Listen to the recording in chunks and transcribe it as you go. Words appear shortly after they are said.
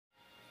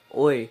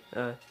Oi,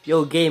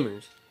 yo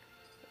gamers.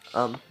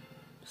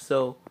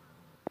 So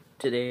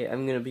today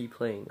I'm gonna be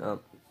playing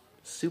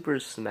Super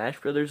Smash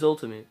Brothers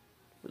Ultimate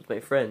with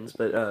my friends,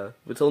 but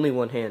with only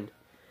one hand,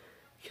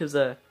 because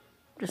I'm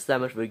just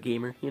that much of a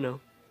gamer,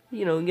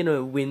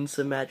 gonna win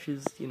some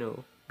matches,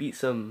 beat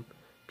some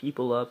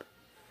people up.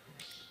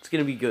 It's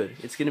gonna be good.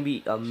 It's gonna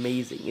be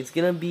amazing. It's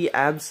gonna be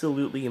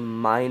absolutely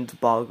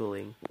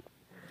mind-boggling.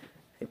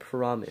 I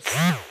promise.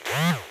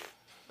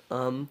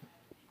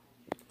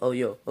 Oh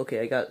yo,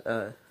 okay, I got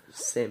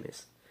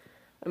Samus.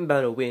 I'm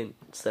about to win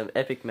some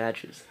epic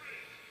matches.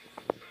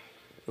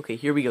 Okay,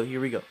 here we go,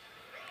 here we go.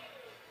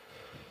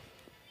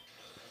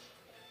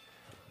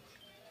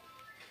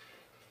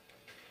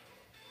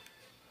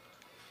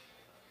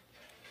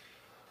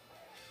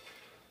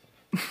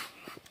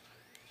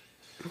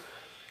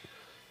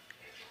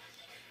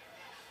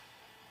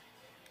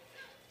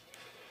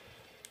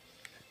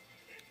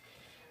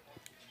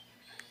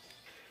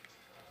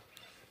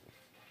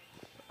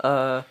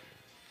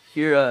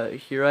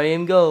 Here I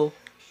am go.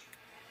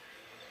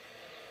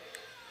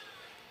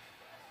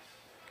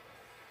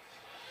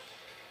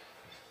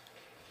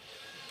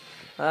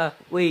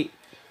 Wait.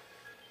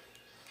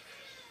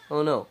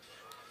 Oh no.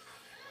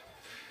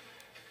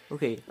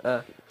 Okay,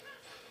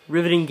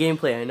 riveting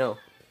gameplay, I know.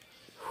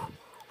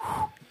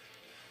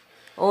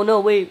 Oh no,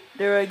 wait,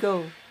 there I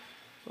go.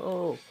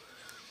 Oh.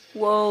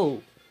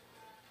 Whoa.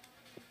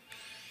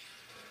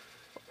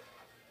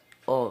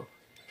 Oh.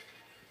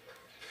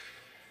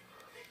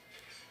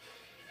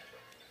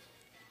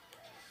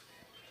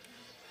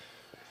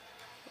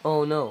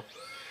 Oh no.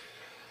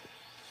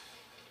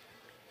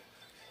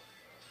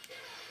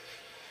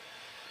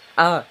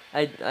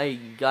 I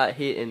got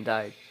hit and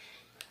died.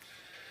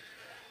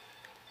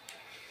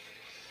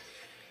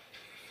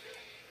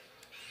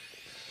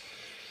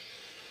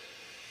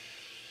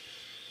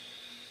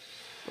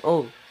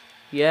 Oh,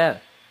 yeah.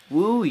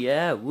 Woo,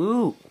 yeah,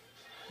 woo.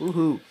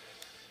 Woohoo.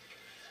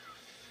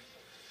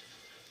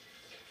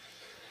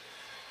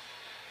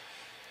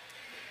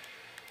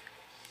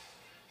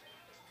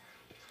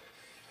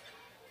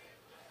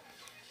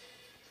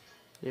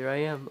 Here I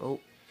am. Oh,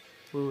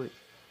 wait.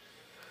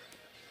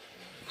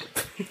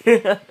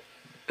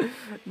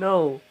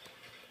 No.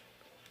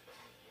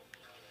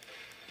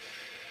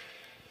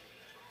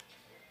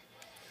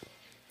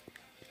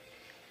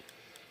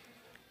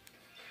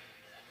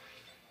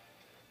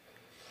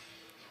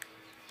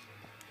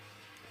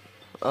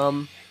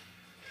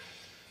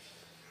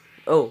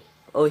 Oh.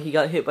 Oh, he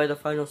got hit by the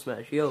final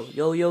smash. Yo,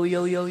 yo, yo,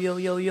 yo, yo, yo,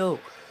 yo, yo.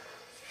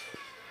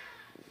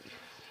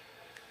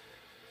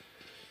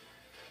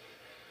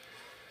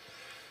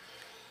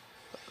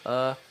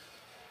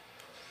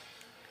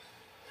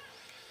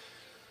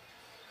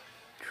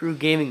 True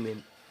gaming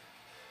man.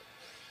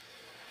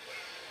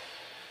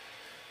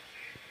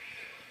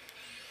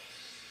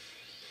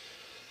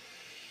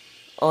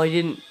 Oh, I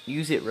didn't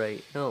use it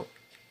right. No.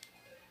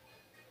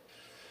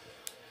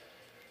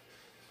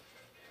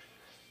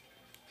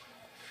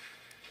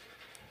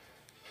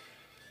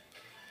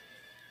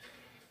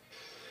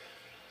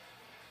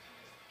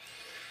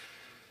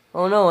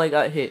 Oh no, I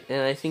got hit,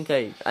 and I think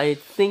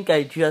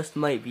I just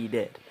might be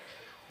dead.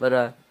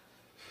 But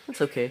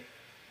that's okay.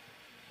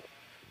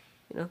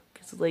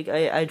 Cause like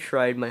I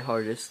tried my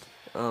hardest.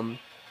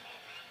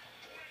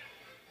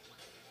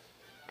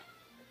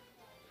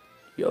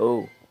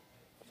 Yo,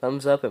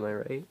 thumbs up, am I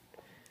right?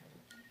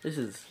 This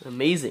is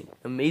amazing,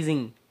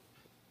 amazing,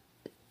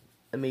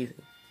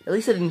 amazing. At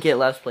least I didn't get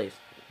last place,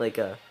 like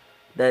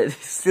that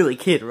silly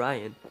kid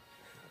Ryan,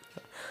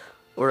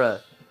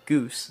 or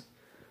Goose.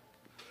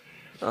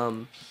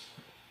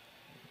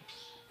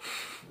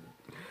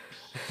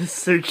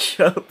 Search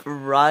up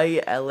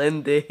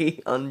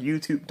Allende on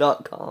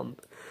YouTube.com.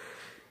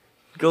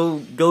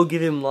 Go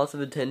give him lots of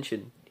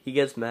attention. He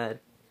gets mad.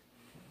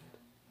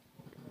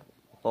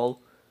 All.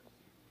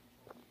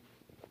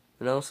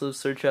 And also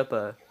search up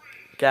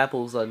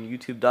Gapplez on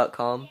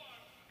YouTube.com.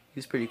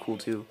 He's pretty cool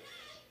too.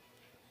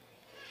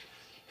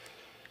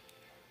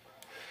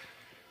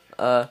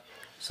 So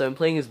I'm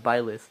playing as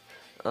Byleth.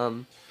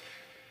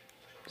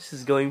 This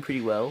is going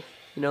pretty well,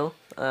 I'm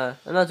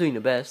not doing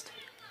the best,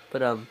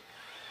 but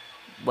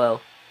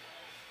well.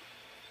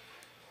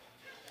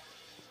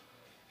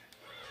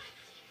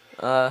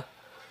 Come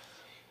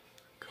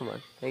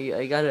on.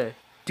 I gotta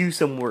do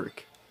some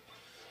work.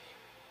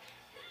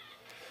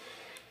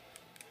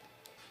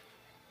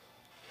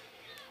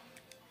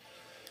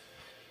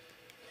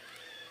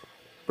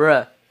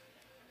 Bruh.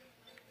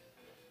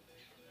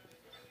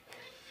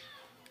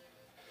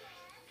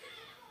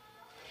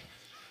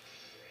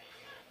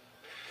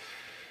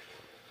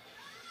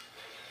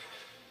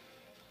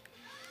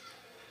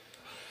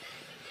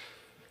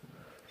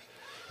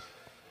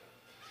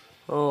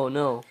 Oh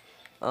no.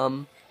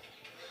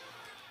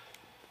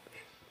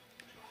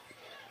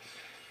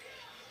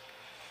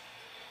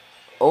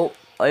 Oh,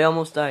 I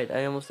almost died.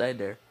 I almost died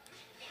there.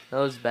 That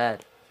was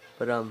bad.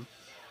 But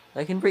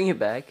I can bring it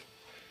back,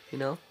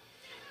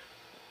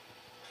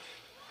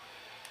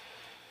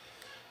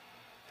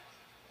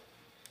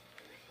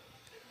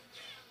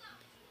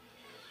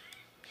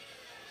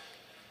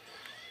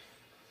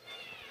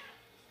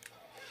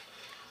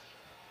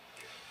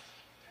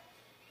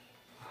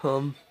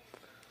 Um,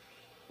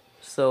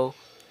 so,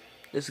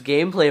 this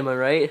gameplay, am I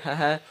right?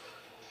 Haha.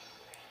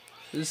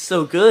 This is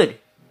so good.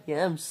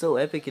 Yeah, I'm so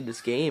epic in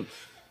this game.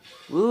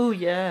 Woo,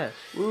 yeah.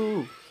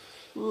 Woo.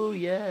 Woo,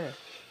 yeah.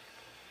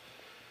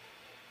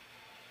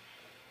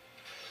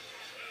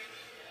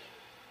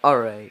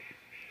 Alright.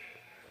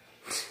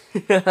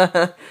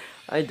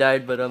 I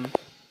died, but,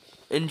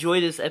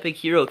 enjoy this epic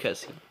hero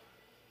cutscene.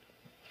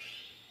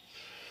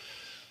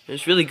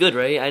 It's really good,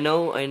 right? I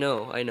know.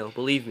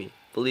 Believe me.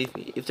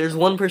 If there's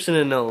one person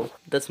to know,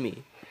 that's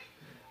me.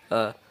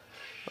 Oh,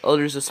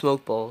 there's a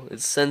smoke ball.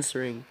 It's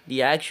censoring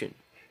the action.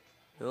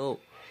 Oh.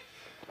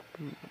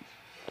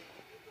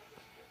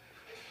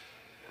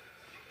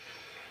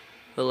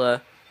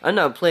 Well, I'm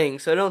not playing,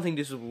 so I don't think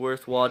this is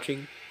worth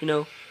watching, you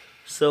know?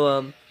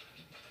 So,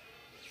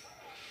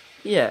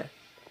 yeah.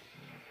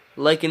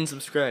 Like and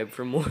subscribe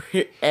for more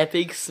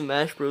epic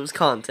Smash Bros.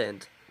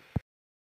 Content.